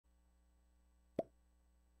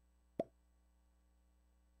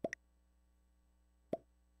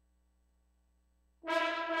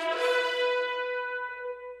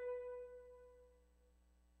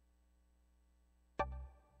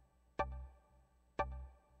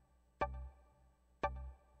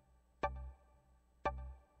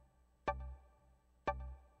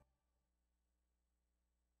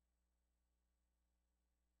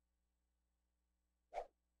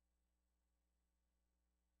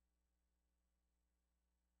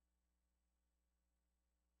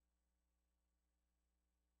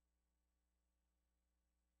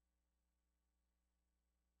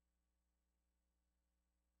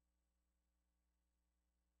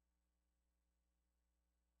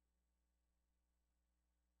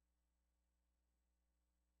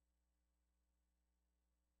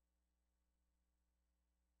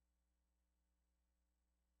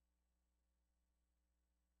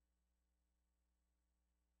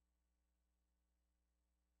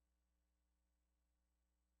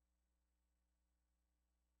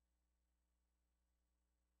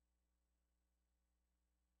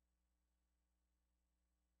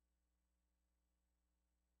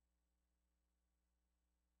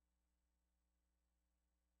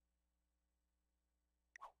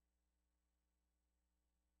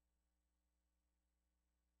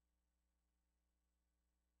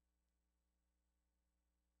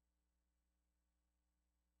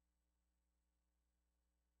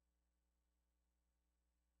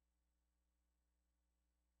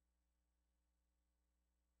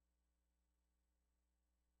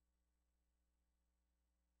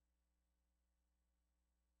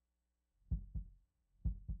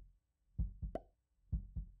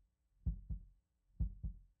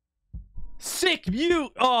Sick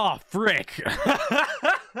mute. Oh, frick.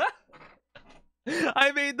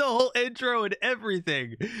 I made the whole intro and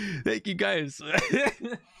everything. Thank you guys.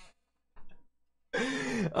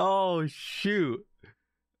 Oh, shoot.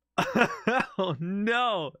 Oh,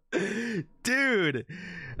 no. Dude.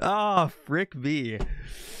 Oh, frick me.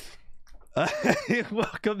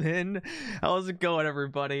 Welcome in. How's it going,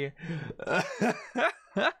 everybody?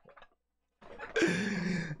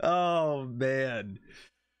 Oh, man.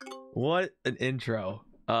 What an intro.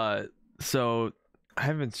 So I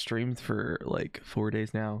haven't streamed for like 4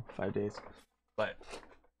 days now, 5 days, but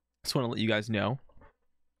just want to let you guys know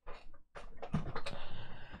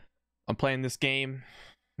I'm playing this game,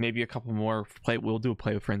 maybe a couple more. We'll do a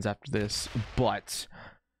play with friends after this, but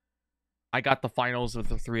I got the finals of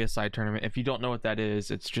the 3-a-side tournament. If you don't know what that is,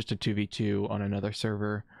 it's just a 2v2 on another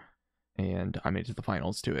server, and I made it to the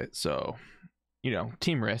finals to it. So, you know,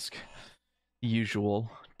 team risk,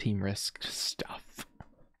 usual team risk stuff.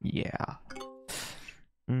 Yeah.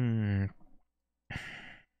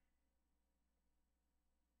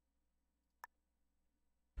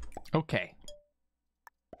 Okay.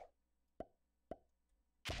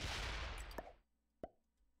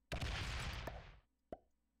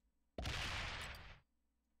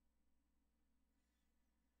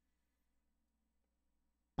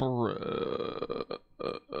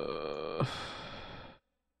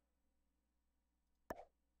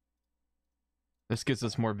 This gives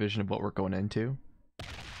us more vision of what we're going into.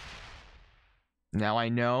 Now I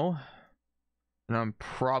know, and I'm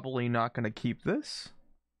probably not going to keep this.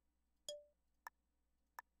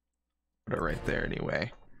 Put it right there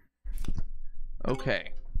anyway.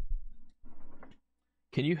 Okay.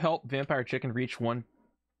 Can you help Vampire Chicken reach one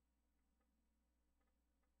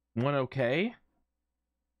okay?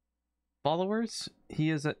 Followers? He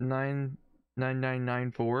is at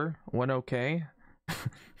 99994. 1 okay?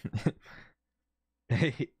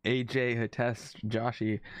 Hey, AJ, Hatest,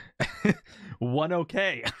 Joshy. 1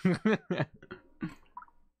 okay.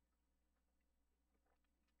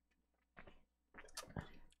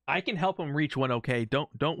 I can help him reach 1 okay.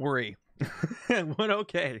 Don't worry. 1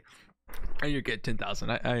 okay. And you get 10,000.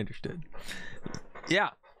 I understood.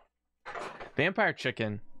 Yeah. Vampire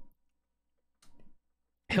Chicken.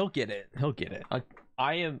 He'll get it. He'll get it.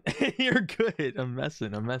 I am. You're good. I'm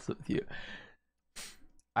messing with you.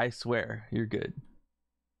 I swear, you're good.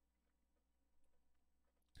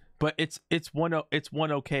 But it's one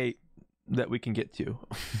okay that we can get to.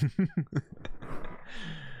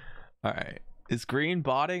 All right. Is green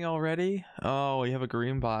botting already? Oh, we have a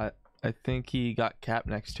green bot. I think he got cap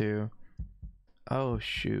next to. Oh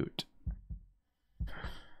shoot.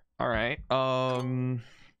 All right.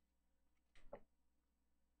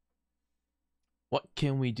 What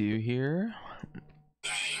can we do here?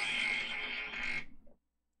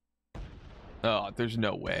 Oh, there's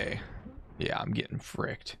no way. Yeah, I'm getting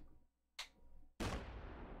fricked.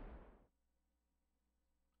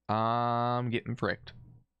 I'm getting fricked.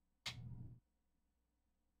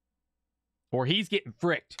 Or he's getting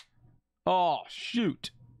fricked. Oh,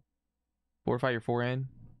 shoot. Fortify your 4 in.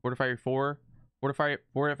 Fortify your 4. Fortify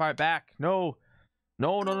back. No.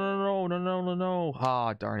 No.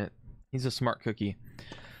 Ah, darn it. He's a smart cookie.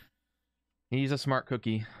 He's a smart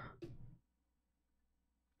cookie.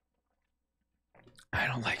 I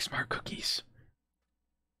don't like smart cookies.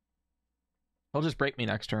 He'll just break me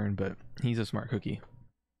next turn, but he's a smart cookie.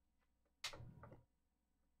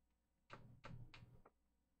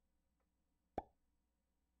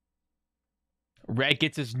 Red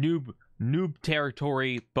gets his noob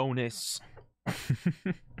territory bonus. Let's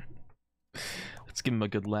give him a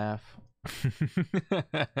good laugh.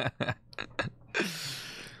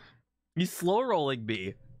 He's slow rolling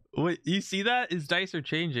me. Wait, you see that? His dice are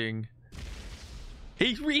changing.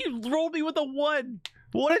 He rolled me with a 1.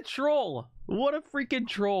 What a troll. What a freaking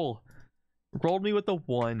troll. Rolled me with a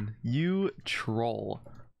 1. You troll.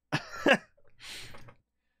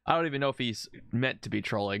 I don't even know if he's meant to be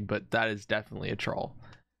trolling, but that is definitely a troll.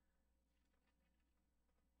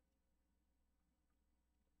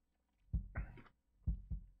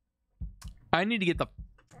 I need to get the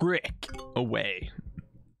frick away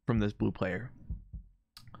from this blue player.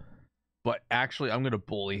 But actually, I'm going to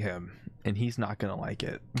bully him, and he's not going to like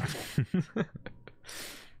it. I'm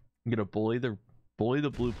going to bully the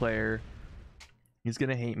blue player. He's going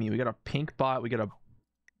to hate me. We got a pink bot. We got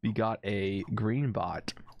a green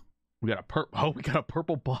bot. We got a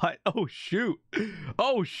purple bot. Oh shoot.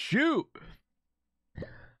 Oh shoot.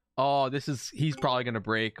 Oh, he's probably going to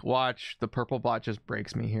break. Watch, the purple bot just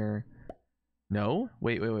breaks me here. No?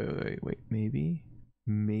 Wait.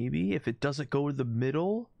 Maybe if it doesn't go to the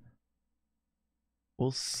middle, we'll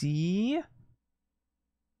see.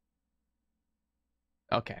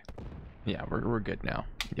 Okay. Yeah, we're good now.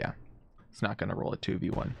 Yeah. It's not gonna roll a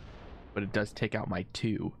 2v1. But it does take out my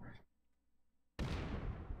 2.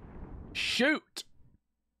 Shoot!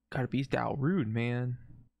 Gotta be Dow rude, man.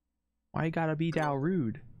 Why you gotta be Dow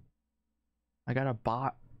rude? I got a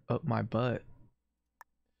bot up my butt.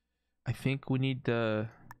 I think we need to...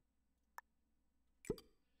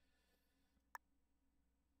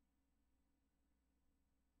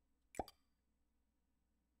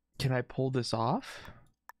 Can I pull this off?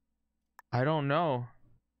 I don't know.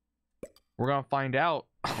 We're gonna find out.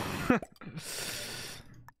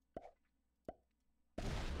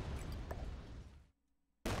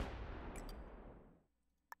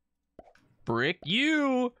 Brick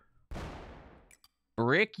you!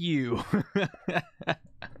 Brick you!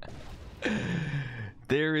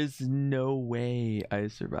 There is no way I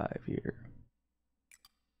survive here.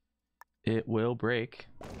 It will break.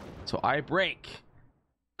 So I break.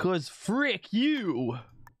 'Cause frick you!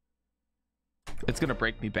 It's gonna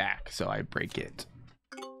break me back, so I break it.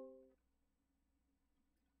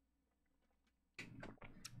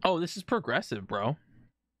 Oh, this is progressive, bro.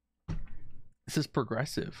 This is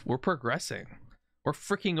progressive. We're progressing. We're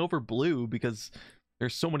freaking over blue because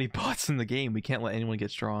there's so many bots in the game. We can't let anyone get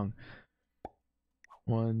strong.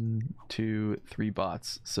 1, 2, 3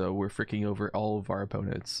 bots. So we're freaking over all of our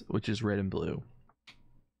opponents, which is red and blue.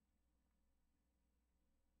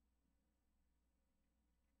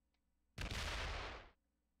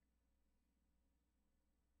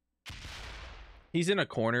 He's in a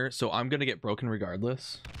corner, so I'm gonna get broken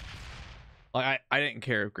regardless. Like I didn't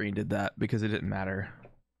care if green did that because it didn't matter.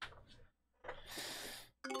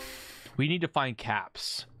 We need to find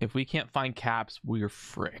caps. If we can't find caps, we're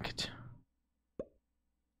fricked.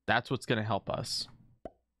 That's what's gonna help us.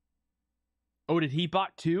 Oh, did he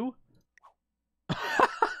bot too?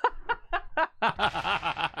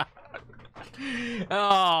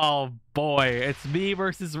 Oh boy, it's me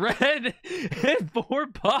versus red and 4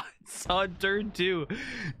 bots on turn 2.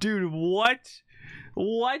 Dude, what?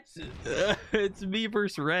 What? It's me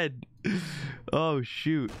versus red. Oh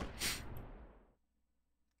shoot.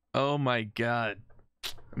 Oh my god.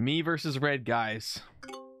 Me versus red, guys.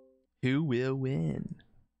 Who will win?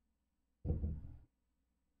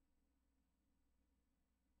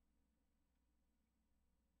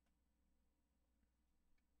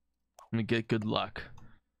 Let me get good luck.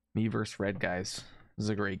 Me versus red, guys. This is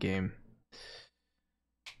a great game.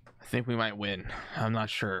 I think we might win. I'm not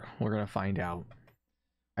sure. We're gonna find out.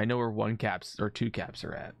 I know where 1 caps or 2 caps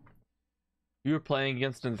are at. We were playing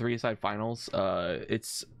against in the 3-side finals.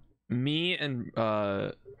 It's me and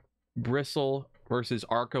Bristle versus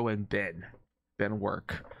Arco and Ben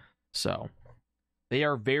Work. So they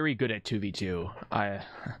are very good at 2v2.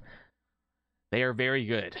 They are very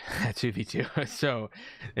good at 2v2. So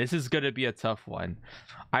this is going to be a tough one.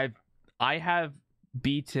 I have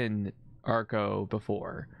beaten Arco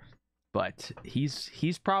before, but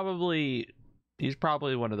he's probably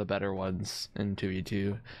one of the better ones in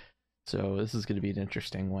 2v2. So this is going to be an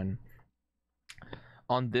interesting one.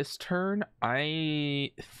 On this turn,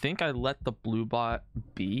 I think I let the blue bot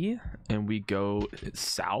be and we go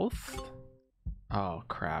south. Oh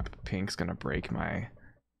crap, pink's going to break my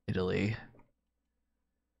Italy.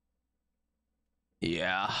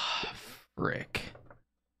 Yeah, frick.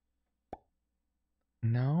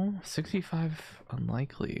 No, 65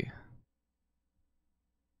 unlikely.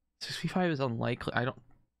 65 is unlikely.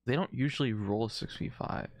 They don't usually roll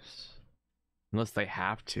 65s unless they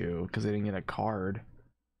have to because they didn't get a card.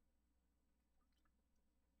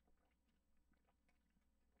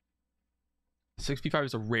 $65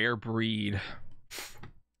 is a rare breed.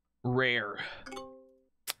 Rare.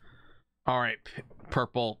 All right,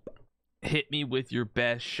 purple. Hit me with your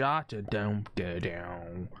best shot. Down.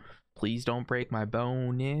 Please don't break my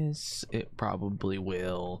bonus. It probably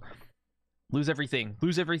will. Lose everything.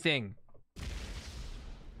 Lose everything.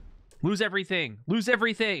 Lose everything. Lose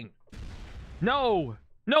everything. No.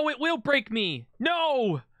 No, it will break me.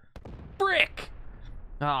 No. Frick.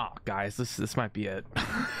 Oh, guys, this might be it.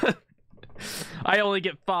 I only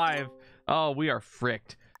get 5. Oh, we are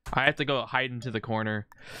fricked. I have to go hide into the corner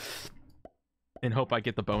and hope I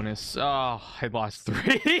get the bonus. Oh, I lost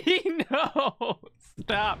 3. No.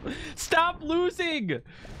 Stop losing.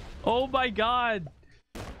 Oh my god.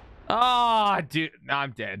 Oh, dude,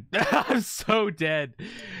 I'm dead. I'm so dead.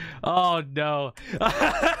 Oh no.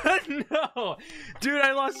 No. Dude,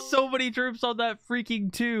 I lost so many troops on that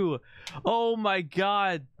freaking 2. Oh my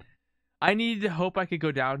god. I needed to hope I could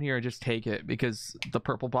go down here and just take it because the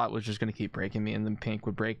purple bot was just going to keep breaking me and then pink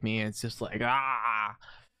would break me and it's just like, ah.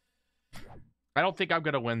 I don't think I'm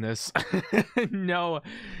gonna win this. No,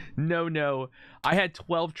 no, no. I had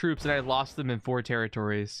 12 troops and I lost them in 4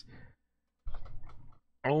 territories.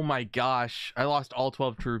 Oh my gosh. I lost all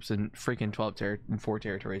 12 troops in freaking 4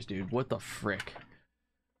 territories, dude. What the frick?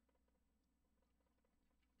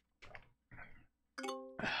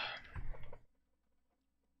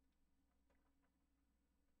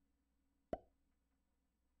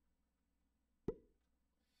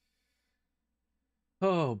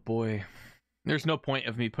 Oh boy. There's no point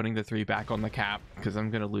of me putting the 3 back on the cap because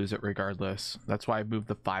I'm gonna lose it regardless. That's why I moved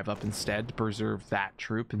the 5 up instead to preserve that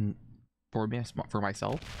troop and for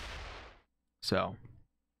myself. So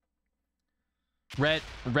red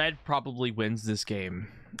probably wins this game.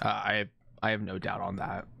 I have no doubt on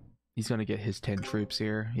that. He's gonna get his 10 troops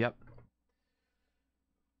here. Yep.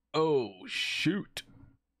 Oh shoot.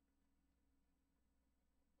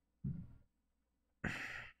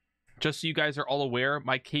 Just so you guys are all aware,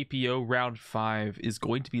 my KPO round 5 is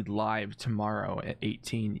going to be live tomorrow at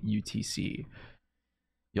 18 UTC.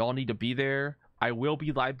 Y'all need to be there. I will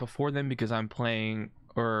be live before then because I'm playing,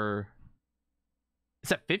 or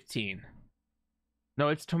it's at 15. No,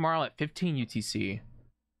 it's tomorrow at 15 UTC.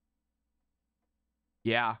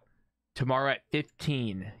 Yeah, tomorrow at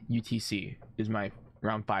 15 UTC is my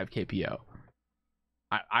round 5 KPO.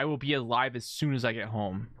 I will be live as soon as I get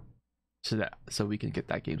home. So we can get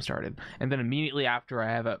that game started, and then immediately after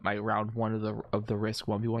I have my round 1 of the Risk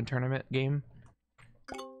 1v1 tournament game.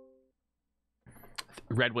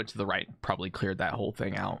 Red went to the right, probably cleared that whole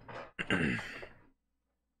thing out.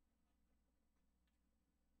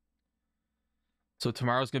 So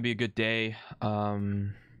tomorrow's gonna be a good day.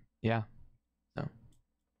 Yeah, so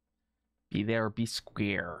be there, be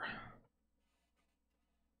square.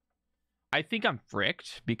 I think I'm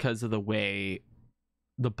fricked because of the way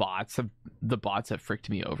the bots have fricked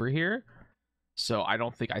me over here, so I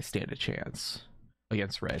don't think I stand a chance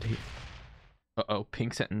against red. Uh-oh,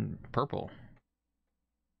 pink sent in purple,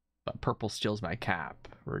 but purple steals my cap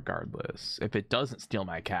regardless. If it doesn't steal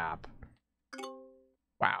my cap,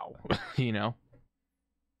 wow. You know,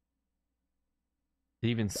 it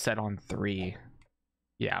even set on 3.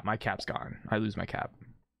 Yeah, my cap's gone. I lose my cap.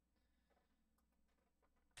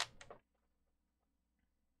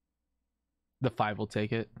 The 5 will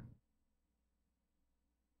take it.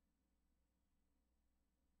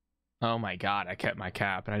 Oh my god, I kept my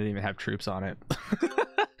cap and I didn't even have troops on it.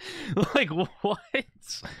 Like,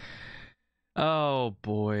 what? Oh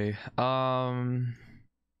boy.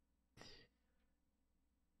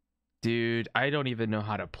 Dude, I don't even know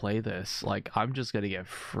how to play this. Like, I'm just gonna get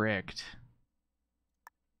fricked.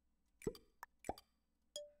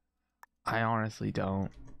 I honestly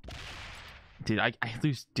don't. Dude, I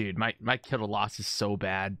lose. Dude, my kill to loss is so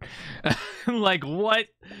bad. Like, what?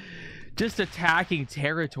 Just attacking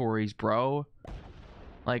territories, bro.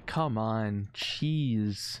 Like, come on.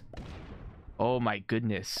 Jeez. Oh my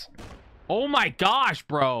goodness. Oh my gosh,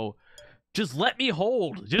 bro. Just let me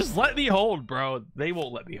hold. Just let me hold, bro. They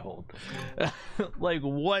won't let me hold. Like,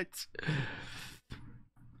 what?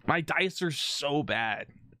 My dice are so bad.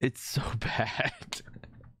 It's so bad.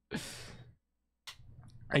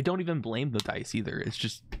 I don't even blame the dice either. It's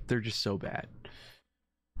just, they're just so bad.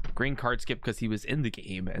 Green card skip because he was in the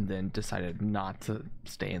game and then decided not to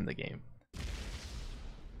stay in the game.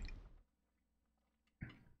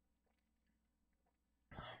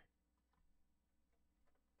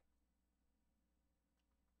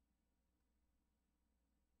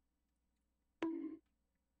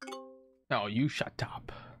 Oh, you shut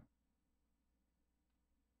up.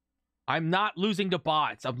 I'm not losing to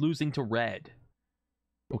bots. I'm losing to red.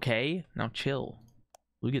 Okay, now chill.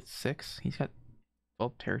 Blue gets 6. He's got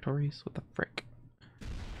 12 territories. What the frick?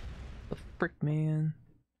 The frick, man.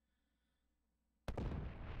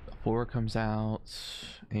 The 4 comes out,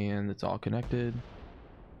 and it's all connected.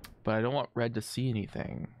 But I don't want red to see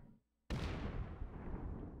anything.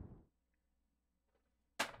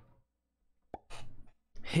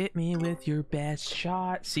 Hit me with your best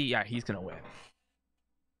shot. See, yeah, he's gonna win.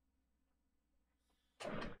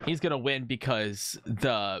 He's gonna win because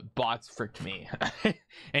the bots fricked me.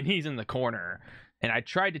 And he's in the corner. And I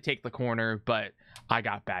tried to take the corner, but I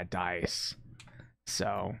got bad dice.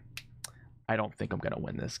 So I don't think I'm gonna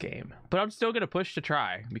win this game. But I'm still gonna push to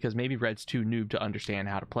try, because maybe red's too noob to understand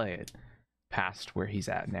how to play it past where he's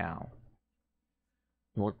at now.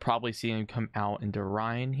 We'll probably see him come out into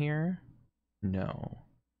Ryan here. No.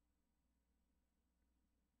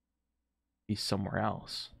 He's somewhere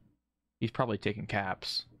else. He's probably taking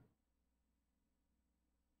caps.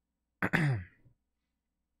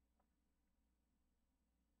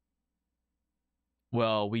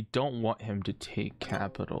 Well, we don't want him to take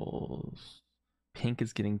capitals. Pink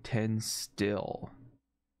is getting 10 still.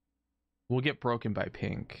 We'll get broken by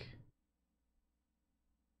pink.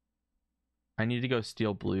 I need to go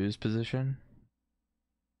steal blue's position.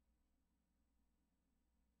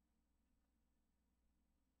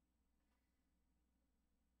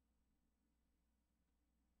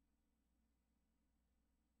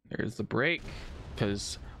 There's the break,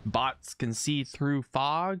 because bots can see through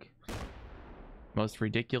fog. Most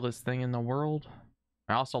ridiculous thing in the world.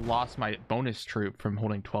 I also lost my bonus troop from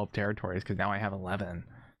holding 12 territories because now I have 11.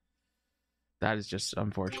 That is just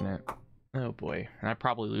unfortunate. Oh boy. And I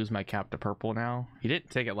probably lose my cap to purple now. He didn't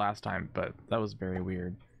take it last time, but that was very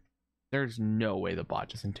weird. There's no way the bot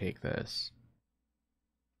doesn't take this.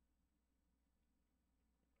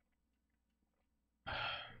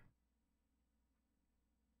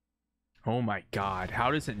 Oh my god.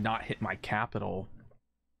 How does it not hit my capital?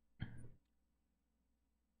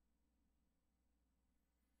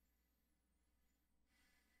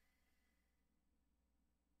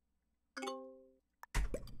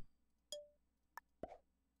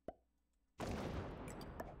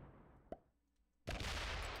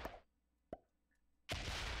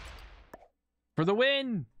 For the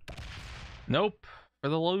win! Nope. For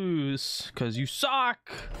the lose. Because you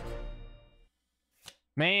suck!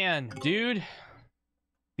 Man, dude.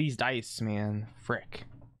 These dice, man. Frick.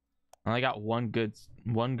 I only got one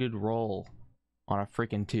good roll on a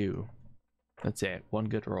freaking 2. That's it. One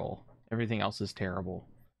good roll. Everything else is terrible.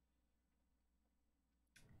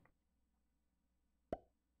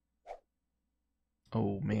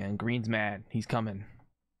 Oh man, green's mad. He's coming.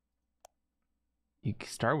 He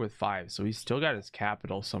started with 5, so he's still got his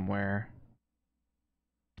capital somewhere.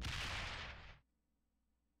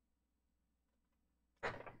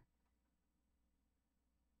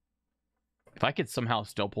 If I could somehow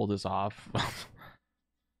still pull this off,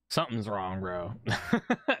 something's wrong, bro.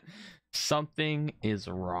 Something is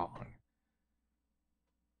wrong.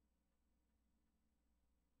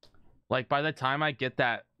 Like by the time I get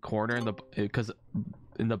that corner in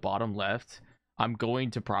the bottom left, I'm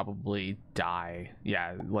going to probably die.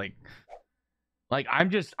 Yeah, like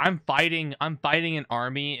I'm fighting an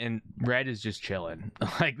army and red is just chilling.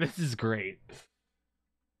 Like this is great.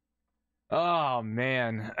 Oh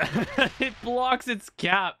man. It blocks its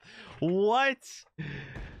cap. What?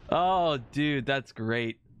 Oh dude, that's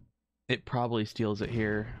great. It probably steals it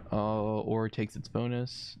here. Oh, or takes its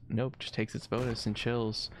bonus. Nope, just takes its bonus and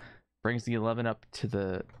chills. Brings the 11 up to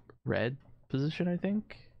the red position, I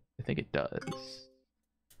think. I think it does.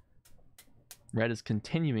 Red is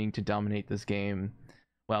continuing to dominate this game,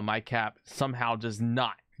 while my cap somehow does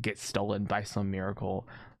not get stolen by some miracle.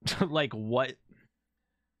 Like, what?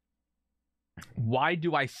 Why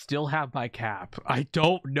do I still have my cap? I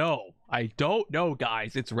don't know. I don't know,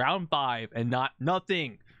 guys. It's round 5 and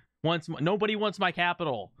nothing. Nobody wants my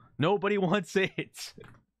capital. Nobody wants it.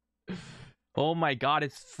 Oh my god,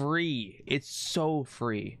 it's free. It's so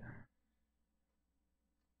free.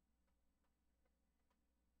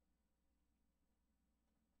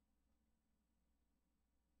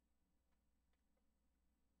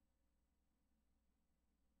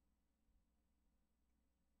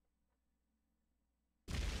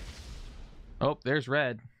 Oh, there's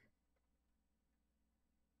red.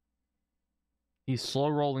 He's slow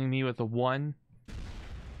rolling me with a 1.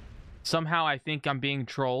 Somehow I think I'm being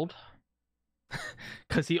trolled.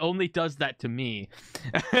 Because he only does that to me.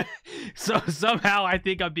 So somehow I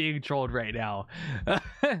think I'm being trolled right now.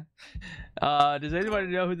 Does anybody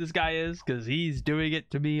know who this guy is? Because he's doing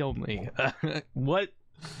it to me only. What?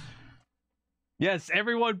 Yes,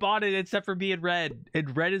 everyone bought it except for me and Red.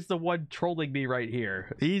 And Red is the one trolling me right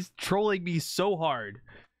here. He's trolling me so hard.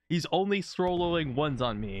 He's only rolling 1s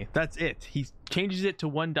on me. That's it. He changes it to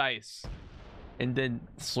 1 dice. And then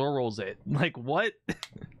slow rolls it. Like, what?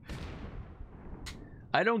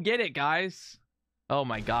 I don't get it, guys. Oh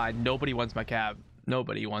my god, nobody wants my cap.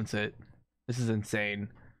 Nobody wants it. This is insane.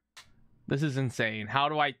 This is insane. How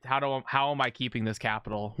am I keeping this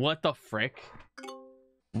capital? What the frick?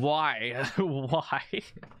 Why? Why?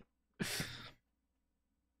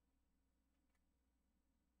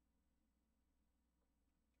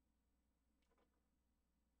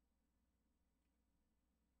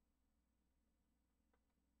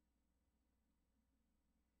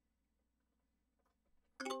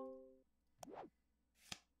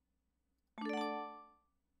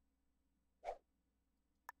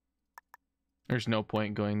 There's no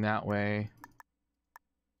point going that way.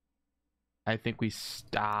 I think we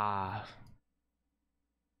stop.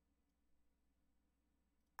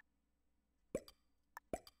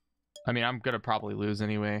 I mean, I'm gonna probably lose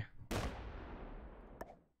anyway.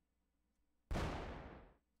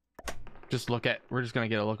 Just look at, we're just gonna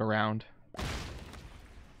get a look around.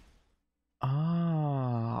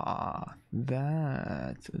 Ah,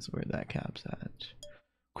 that is where that cap's at.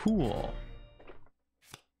 Cool.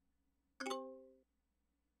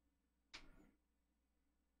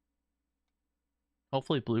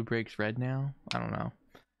 Hopefully blue breaks red now. I don't know.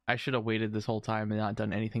 I should have waited this whole time and not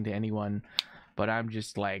done anything to anyone, but I'm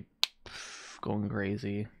just like going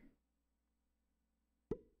crazy.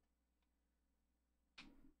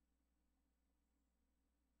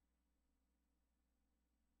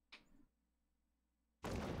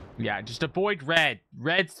 Yeah, just avoid red.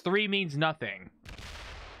 Red's 3 means nothing.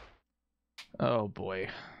 Oh boy.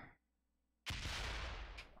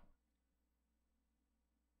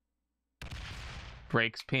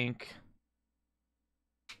 Breaks pink.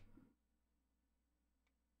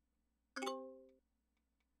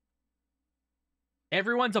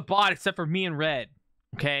 Everyone's a bot except for me and red.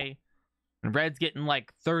 Okay? And red's getting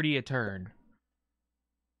like 30 a turn.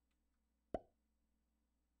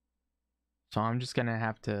 So I'm just gonna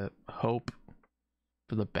have to hope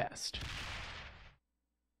for the best.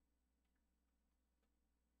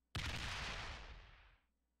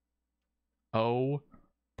 Oh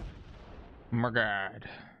my god.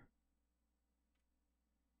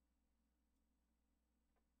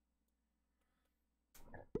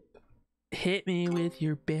 Hit me with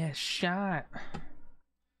your best shot.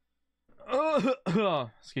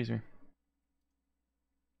 Excuse me.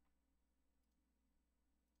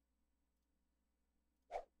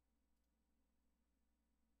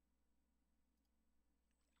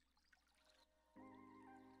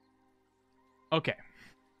 Okay,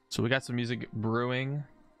 so we got some music brewing.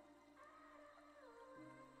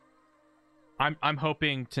 I'm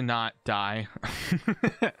hoping to not die.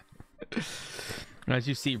 As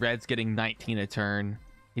you see, red's getting 19 a turn.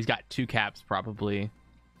 He's got 2 caps probably.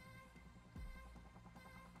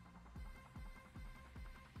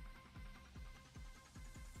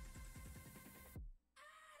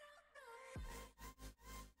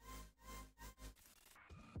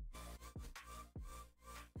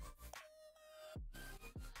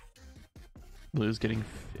 Blue's getting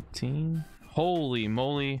 15. Holy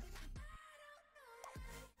moly.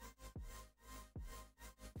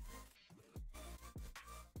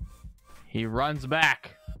 He runs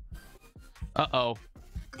back. Uh-oh.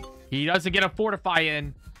 He doesn't get a fortify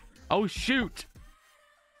in. Oh, shoot.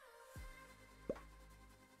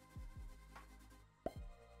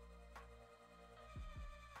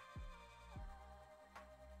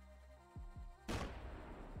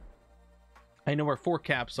 I know where 4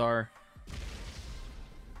 caps are.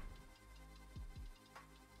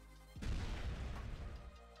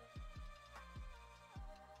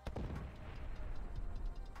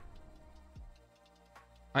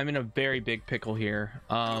 I'm in a very big pickle here.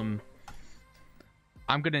 I'm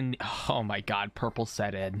gonna, oh my god, purple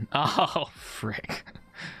set in. Oh frick.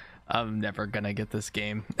 I'm never gonna get this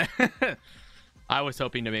game. I was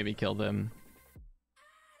hoping to maybe kill them.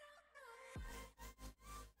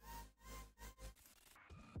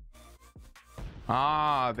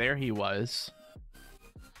 Ah, there he was.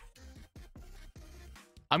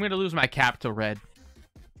 I'm gonna lose my cap to red.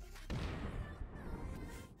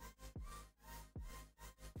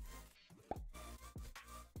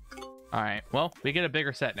 All right, well, we get a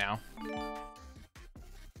bigger set now.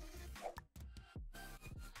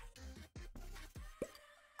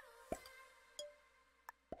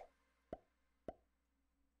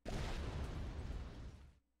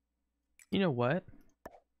 You know what?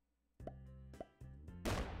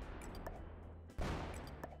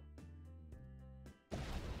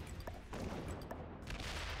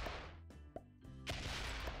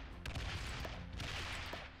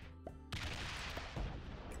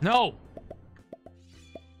 No!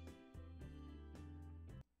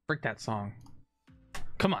 Frick that song.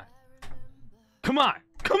 Come on. Come on!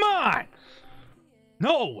 Come on!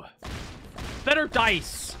 No! Better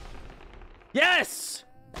dice! Yes!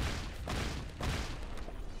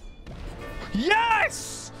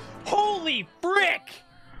 Yes! Holy frick!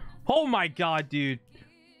 Oh my god, dude.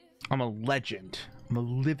 I'm a legend. I'm a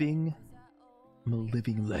living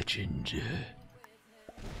legend.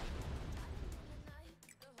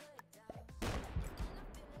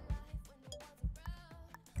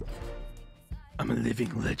 I'm a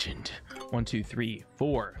living legend. 1, 2, 3,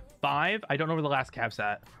 4, 5. I don't know where the last cap's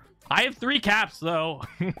at. I have 3 caps though.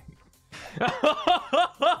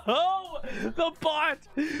 The bot.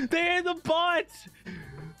 They had the bot.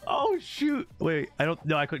 Oh shoot. Wait, I don't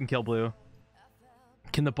know. I couldn't kill blue.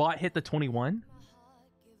 Can the bot hit the 21?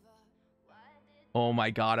 Oh my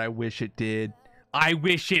god, I wish it did. I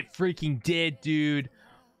wish it freaking did, dude.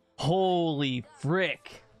 Holy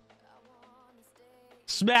frick.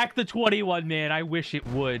 Smack the 21, man. I wish it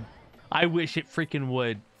would. I wish it freaking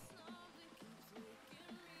would.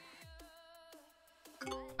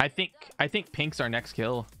 I think Pink's our next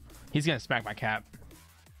kill. He's gonna smack my cap.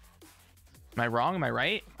 Am I wrong? Am I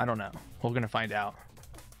right? I don't know. We're gonna find out.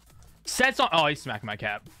 Sets on. Oh, he's smacking my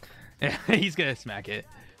cap. He's gonna smack it.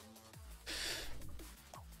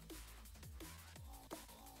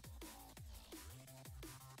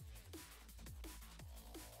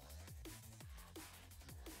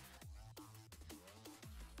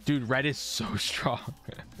 Dude, red is so strong.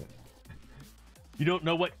 You don't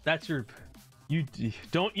know what that's your...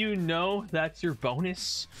 Don't you know that's your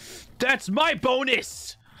bonus? That's my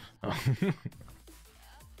bonus!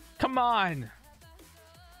 Come on.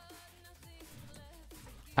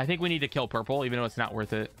 I think we need to kill purple, even though it's not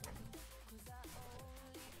worth it.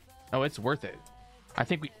 Oh, it's worth it. I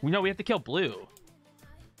think we know we have to kill blue.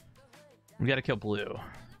 We gotta kill blue.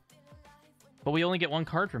 But we only get one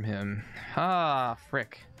card from him. Ah,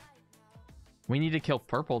 frick. We need to kill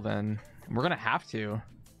purple then. We're gonna have to.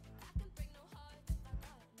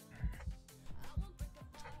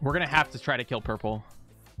 We're gonna have to try to kill purple.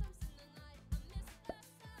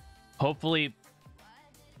 Hopefully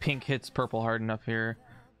pink hits purple hard enough here.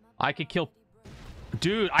 I could kill...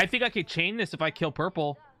 Dude, I think I could chain this if I kill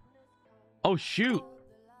purple. Oh, shoot.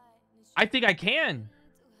 I think I can.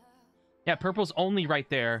 Yeah, purple's only right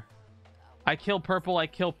there. I kill purple, I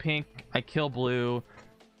kill pink, I kill blue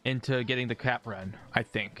into getting the cap run, I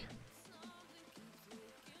think.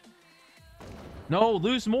 No,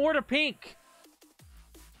 lose more to pink.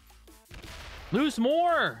 Lose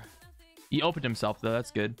more. He opened himself, though. That's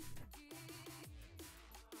good.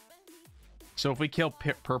 So if we kill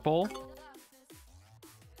purple...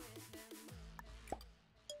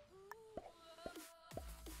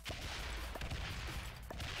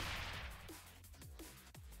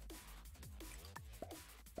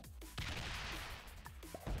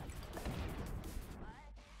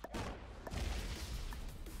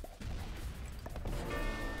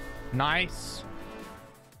 Nice.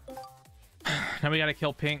 Now we gotta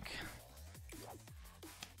kill pink.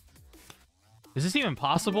 Is this even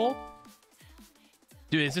possible?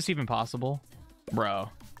 Dude, is this even possible? Bro.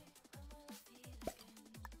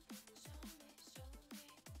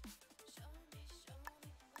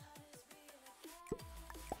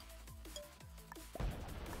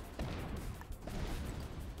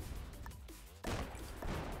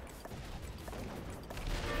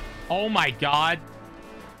 Oh my god.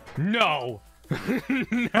 No.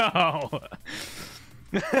 No.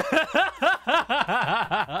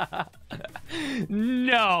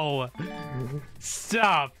 No.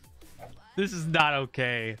 Stop. This is not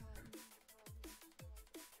okay.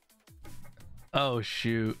 Oh,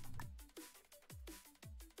 shoot.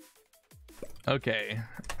 Okay.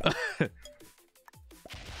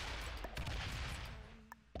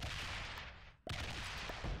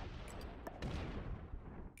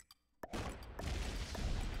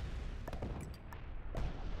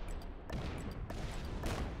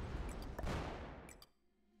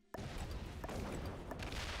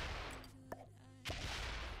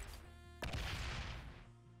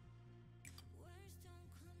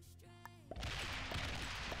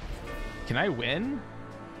 Can I win?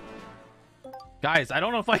 Guys, I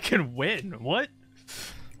don't know if I can win. What?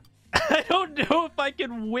 I don't know if I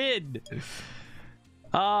can win.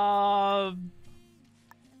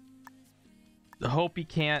 Hope he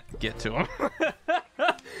can't get to him.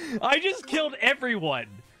 I just killed everyone.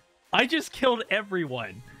 I just killed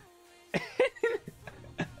everyone.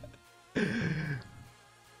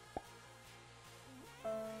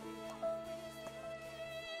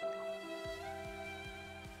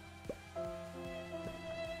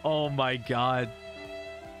 Oh my god.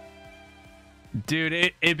 Dude,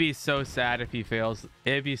 it'd be so sad if he fails.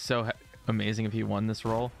 It'd be so amazing if he won this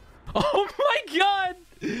roll. Oh my god!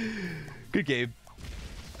 Good game.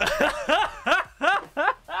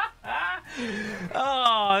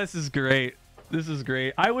 Oh, this is great. This is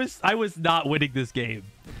great. I was not winning this game.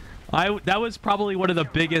 That was probably one of the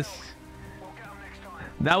biggest...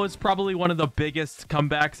 That was probably one of the biggest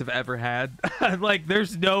comebacks I've ever had. Like,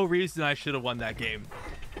 there's no reason I should have won that game.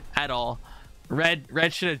 At all. Red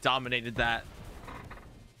should have dominated that.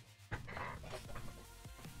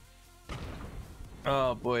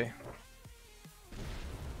 Oh boy.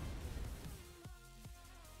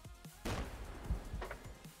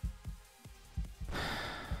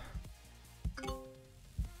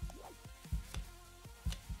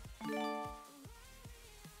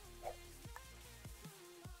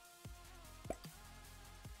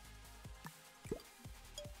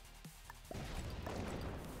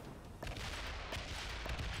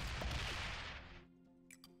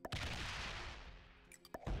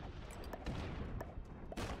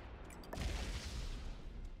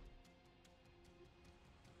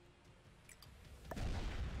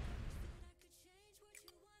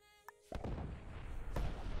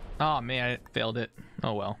 Oh man, I failed it.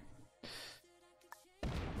 Oh well.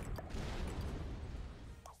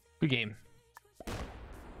 Good game.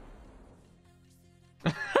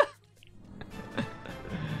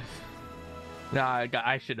 Nah,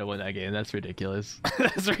 I should have won that game. That's ridiculous.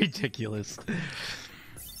 That's ridiculous.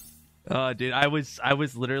 Dude, I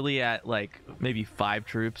was literally at like maybe 5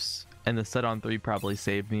 troops, and the set on 3 probably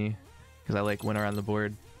saved me because I like went around the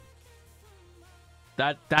board.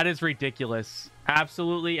 That is ridiculous.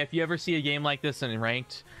 Absolutely. If you ever see a game like this in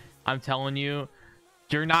ranked, I'm telling you,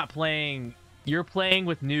 you're not playing. You're playing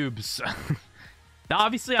with noobs. Now,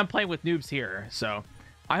 obviously, I'm playing with noobs here, so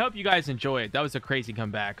I hope you guys enjoyed. That was a crazy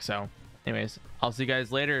comeback. So, anyways, I'll see you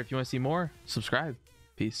guys later. If you want to see more, subscribe.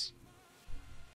 Peace.